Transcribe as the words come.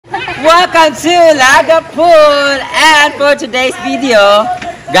Welcome to Lagapul! And for today's video,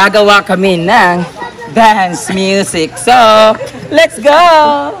 gagawa kami ng dance music. So, let's go!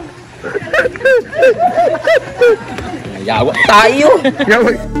 Yawa tayo!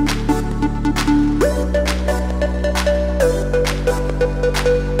 Yawa.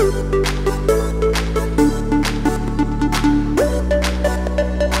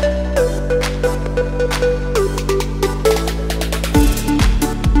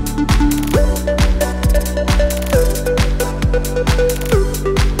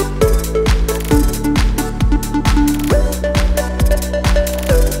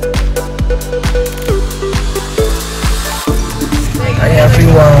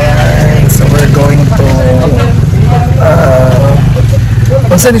 Everyone, so we're going to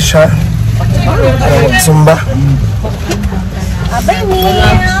saan siya? Zumba.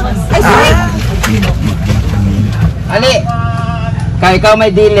 Ali! Kaya ikaw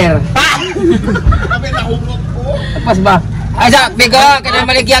may dealer. Pas ba? Ay sa, bigo! Kaya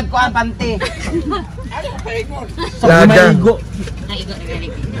maligyag ko ang panty. Laga.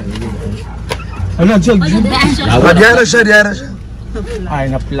 Ano, Jog? Diara siya. Ay,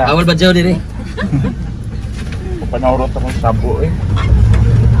 napla. Awal ba dyaw diri? Panawrot akong tabo eh.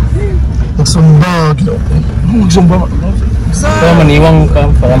 Magsumba. Magsumba. Kaya maniwang ka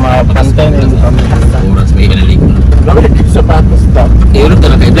para mapantay na yung kami. Oras may ibalik. Bakit yung sapatos ta? Iulog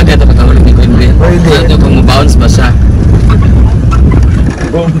talaga iblag ito katawalog ni Queen. Ito kung mabounce ba siya.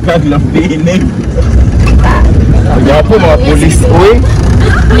 Kung kaglambinig. Kaya po mga pulis uy.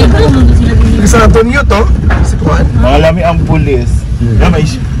 San Antonio to? Si Kuan. Malami ang pulis.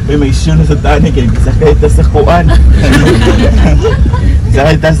 May issue na sa tani kaya sakay ta sa kuan.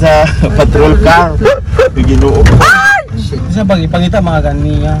 Sakay ta sa patrol car. Ginoo. Isa bang ipangita mga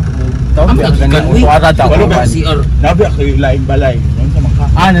ganiya. Ang ganyan uy. Nabi ako yung laing balay.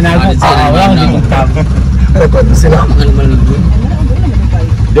 Nanagot sa awang di kong tao. Ano ko ito sila?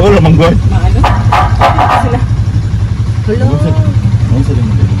 Di ko lamang god.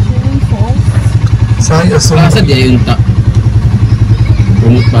 Saya Zumba. Kasa di ayun ta.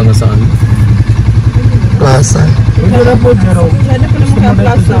 Rumot pa nga saan. Plaza. Pwede na po, Jero. Sana po naman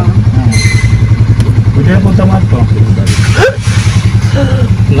ka-plaza. Pwede na po tamat ko.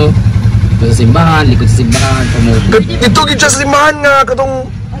 No? Sa simbahan, likod sa simbahan, pumuti. Ito gid sa simbahan nga katong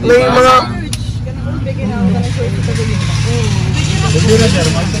may mga Pwede na, Jero.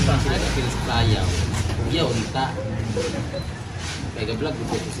 Malta ta. Sayaw. Yaw, unta. Kaya vlog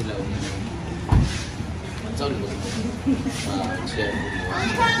ko sila. Saan mo? Share.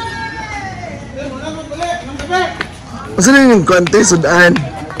 Masa na yung kwante, sudan?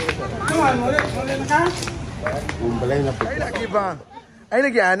 Ay, lagi ba? Ay,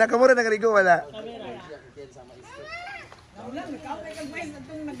 lagi anak. Kamura na karigo, wala.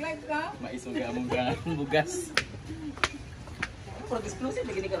 Maisog ka mong bugas. Exclusive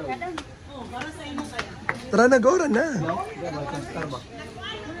lagi ni Karo. Tara na, gora na.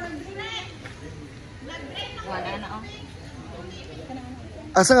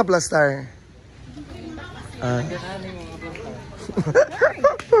 Asa nga plastar?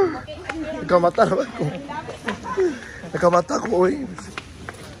 Nakamata naman ko. Nakamata ko, uy.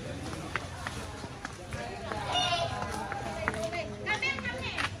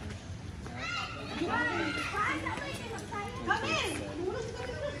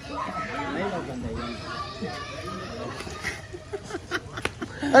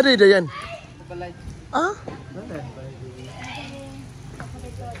 Ada ide yan? Ah?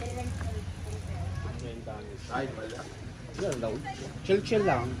 Chill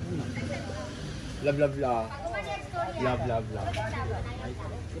lang. Love.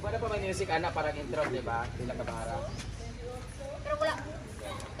 Di ba na pa may music anak parang intro, di ba? Pila ka para. Pero wala.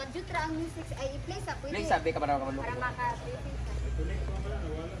 Kadjutra ang music ay i-play sa pwede. Play sabi ka para makalunok. Para maka-play.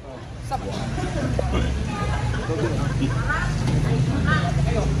 Sabo.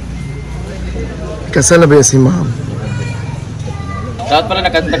 Kasal na ba yan si ma'am? Dapat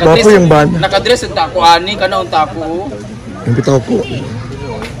pala Bapo yung band. nakadress yung tako ani ka na ang tako. Yung bitaw ko.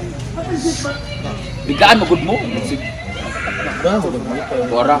 Biglaan mo good mo.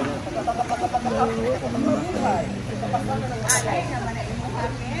 Bora.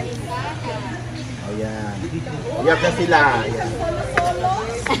 Ayan. Iyak na sila. Ayan.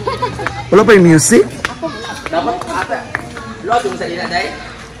 Wala pa yung music? Dapat ata. Luwag yung salina day.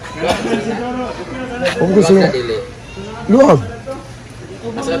 Kung gusto mo. Luwag.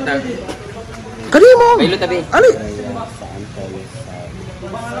 Masarap na. Kanina mo. May tabi. Ali.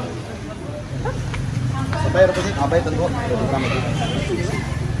 Sabay, Roposit. Abay, tanto.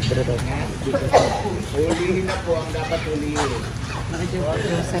 Hulihin na po ang dapat hulihin.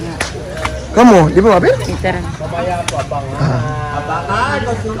 Kamu, di ba mapit? Mamaya po, abangan.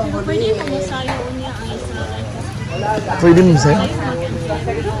 Pwede mo sa'yo?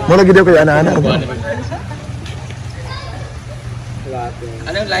 Mula gidaw kayo anak-anak ba?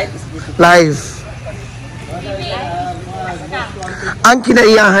 Anong light? Live. Ang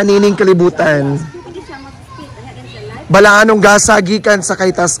kinaiyahan nining kalibutan. Balaanong gasa gikan sa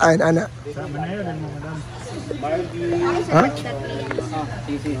kaytasan, ana. Ha?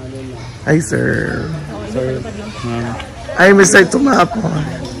 Ay, sir. Ay, Mr. Tumapo.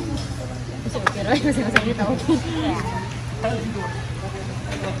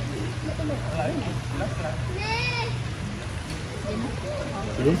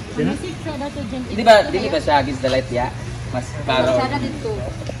 Di ba siya against the light ya? Mas klaro. Sana dito.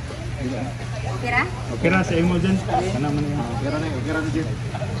 Okay ra? Okay na, sa imo dyan. Sana man yan. Okay na, dyan.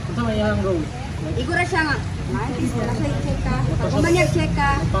 Ito may yang go. Igura siya nga. Mantis na sa check ka. Kumanya check ka.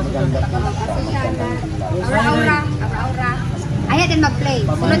 Pasensya na. Aura. Ayaw din mag-play.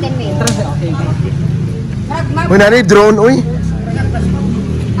 Sunod din me. Muna ni drone, uy.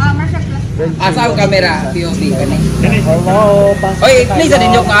 Asa ang camera? POV ka ni. Hello, Oy, please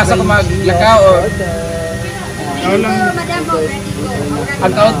din yung asa ko maglakaw or Madam mo, ready go. ang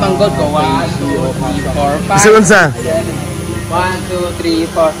count manggod ko 1, 2, 3, 4, 5. Isa unsa? 1, 2, 3,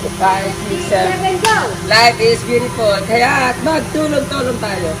 4, 5, 6, 7. 7 go. Life is beautiful. Kaya magtulong-tulong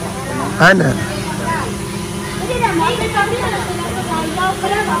tayo. Ana. Hindi na mo. Sabi na lang sila sa sayaw.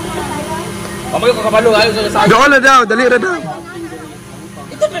 Para ba ako sa sayaw? Pamayo ko kabalo ayo sa sayo. Doon na daw, dali na daw.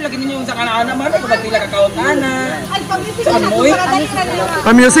 Ito na lagi ninyo yung sa kana-ana man ko magpila ka count ana. Ay, pag-music Saan na mo, to. eh? Para dali ka na.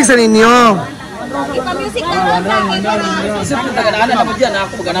 Pa-music sa ninyo. Ipa-music na to. Isa ko taga-ana na mo diyan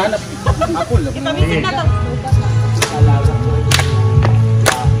ako magana. Ipa-music na to.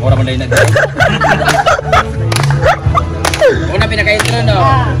 Ora man dai na. Una pinaka-intro no.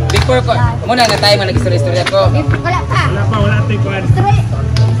 Before ko muna na tayo nag-istorya ko. Wala pa. Wala tayong kuwan.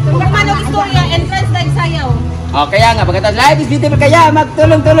 Manong istorya, entrance na sayaw. Oh, kaya nga pagkatapos life is beautiful kaya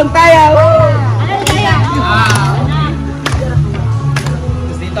magtulong-tulong tayo. Ano kaya?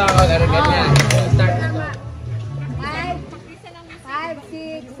 Dito ako gagawin niya. Start na to. 5,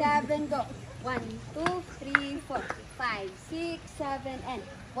 6, 7, go. 1, 2, 3, 4, 5, 6, 7, and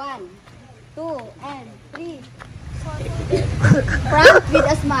 1, 2, and 3. Front with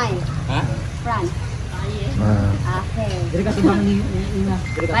a smile. Ha? Front. Okay. Diri ka subang ni ina.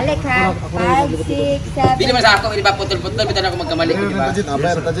 Balik ha. 5, 6, 7. Di naman sa ako, di ba putol-putol, bitaw na ako magkamali, di ba? 5, 6,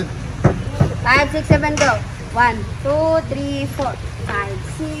 7, go. 1, 2, 3, 4,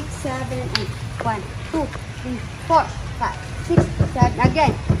 5, 6, 7, and 1, 2, 3, 4, 5, 6, 7.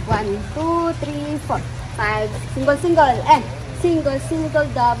 Again. 1, 2, 3, 4, 5. Single, single, and single, single,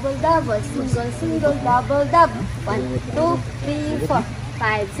 double, double. Single, single, double, double. 1, 2, 3, 4,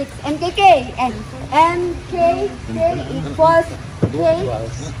 5, 6. MKK. And MK equals K.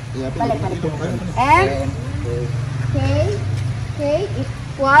 Balik, balik. M. K. K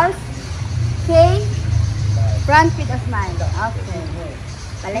equals K. Front with a smile. Okay.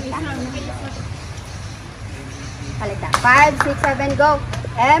 Balik na. Balik na. 5, 6, 7, go.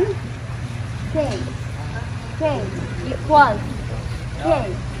 M. K. K equals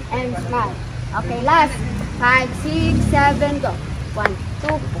K. And smile. Okay, last. 5, 6, 7, go. 1,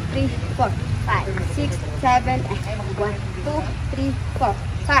 2, 3, 4, 5, 6, 7, and 1, 2, 3, 4,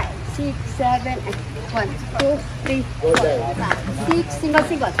 5, 6, 7, and 1, 2, 3, 4, 5, 6, single,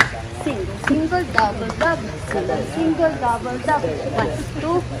 single, single, single, double, double, single, single, double, double, 1,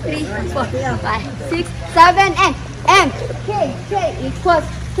 2, 3, 4, 5, 6, 7, and M, K, K equals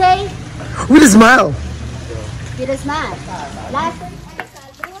K. With a smile. With a smile. Last.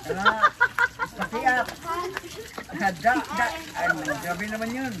 Grabe naman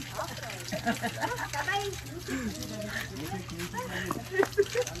yun. Sabay.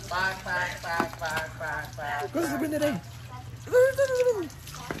 Kung sabi na rin. 1,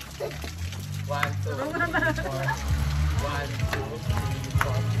 2, 3, 4. 1, 2, 3,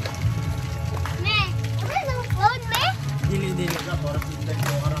 4. Me, wala nang phone, me? Dili.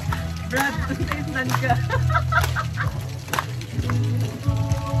 Brad, tindan ka.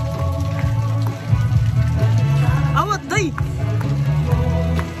 Awat, day!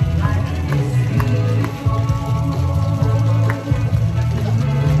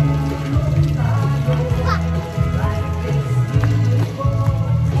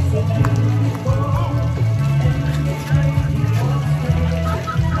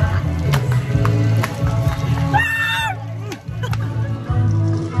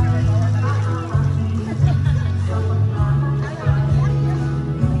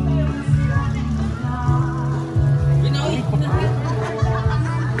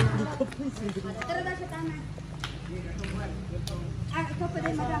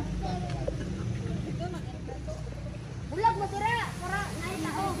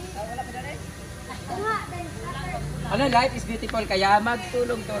 Ano, life is beautiful, kaya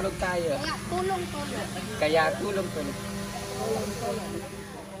magtulong-tulong tayo. Kaya tulong-tulong.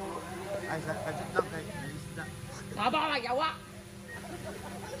 Ay, kadjut lang kay isda. Saba ka magyawa!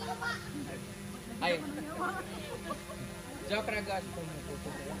 Ay. Joke na gas.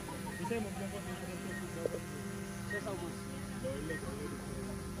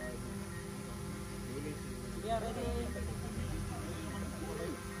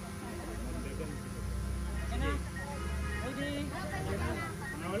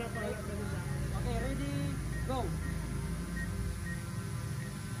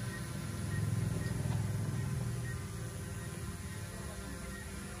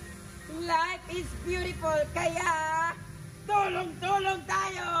 Life is beautiful, kaya tulong-tulong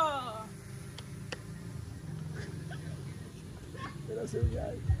tayo!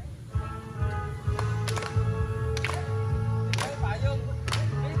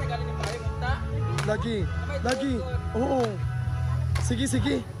 Lagi. Oo.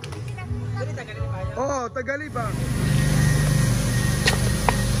 Sige. Oo, tagali ba?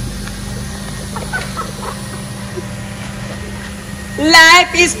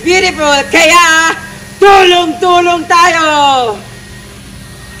 Life is beautiful, kaya tulong-tulong tayo!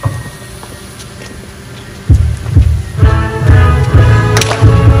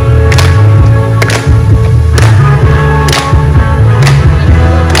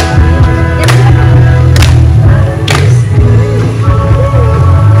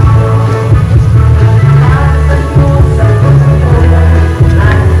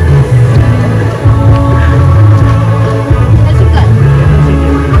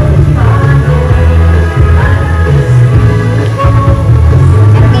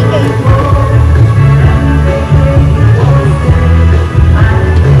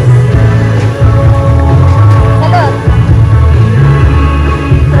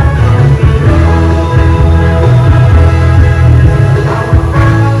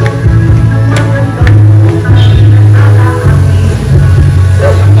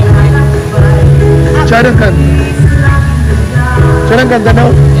 Charang ganda no?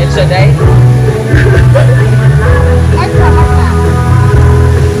 It's a day.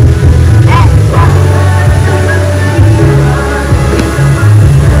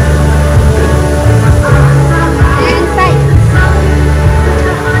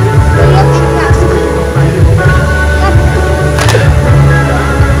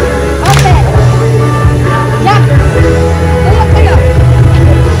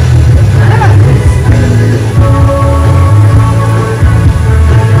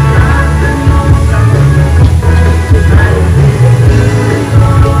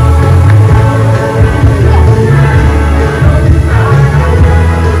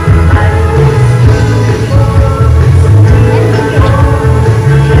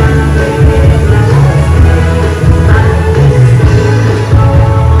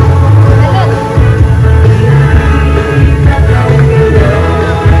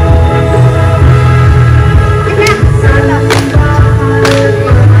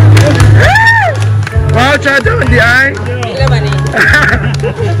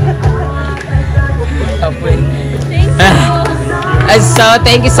 So,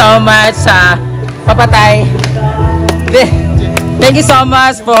 thank you so much sa Papatay. Thank you so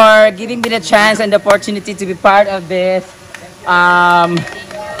much for giving me the chance and the opportunity to be part of this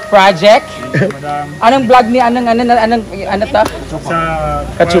project. Anong vlog ni ano to? Sa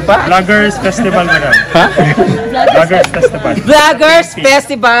Kachupa? Vloggers Festival madam. Ha? Vloggers Festival. Vloggers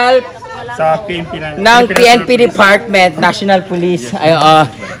Festival Sa PNP ng PNP Department, National Police ay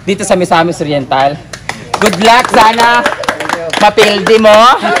dito sa Misamis Oriental. Good luck, sana mapildi mo.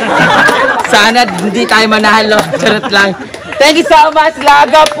 Sana hindi tayo manalo. Charot lang. Thank you so much,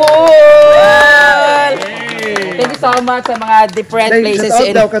 Lagapul! Thank you so much sa mga different places. Shout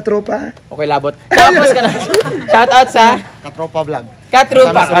out daw, katropa. Okay, labot. Tapos ka na. Shout out sa Katropa vlog.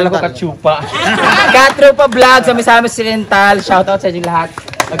 Katropa. Kala ko kachupa. Katropa vlog sa Misamis Oriental. Shout out sa inyo lahat.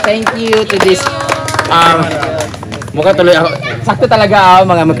 Thank you to this mukha tuloy ako. Sakto talaga ako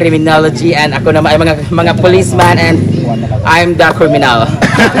mga criminology and ako naman ay mga policeman and I'm the criminal.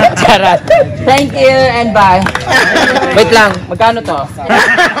 Charot. Thank you and bye. Wait lang, magkano to?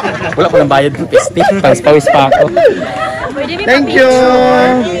 Wala ko ng bayad ng pistik. Pawis pa ako. Thank you.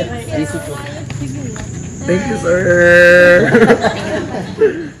 Thank you, sir.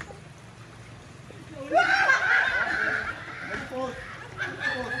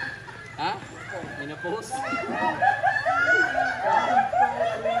 Ha? Pinapost?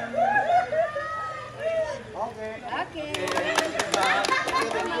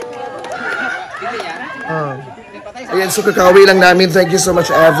 Ayan, so kakawi lang namin. Thank you so much,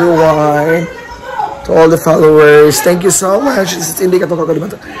 everyone. to all the followers. Thank you so much. This is Inday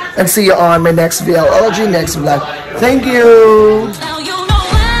Katok, and see you on my next VLOG, next vlog. Thank you.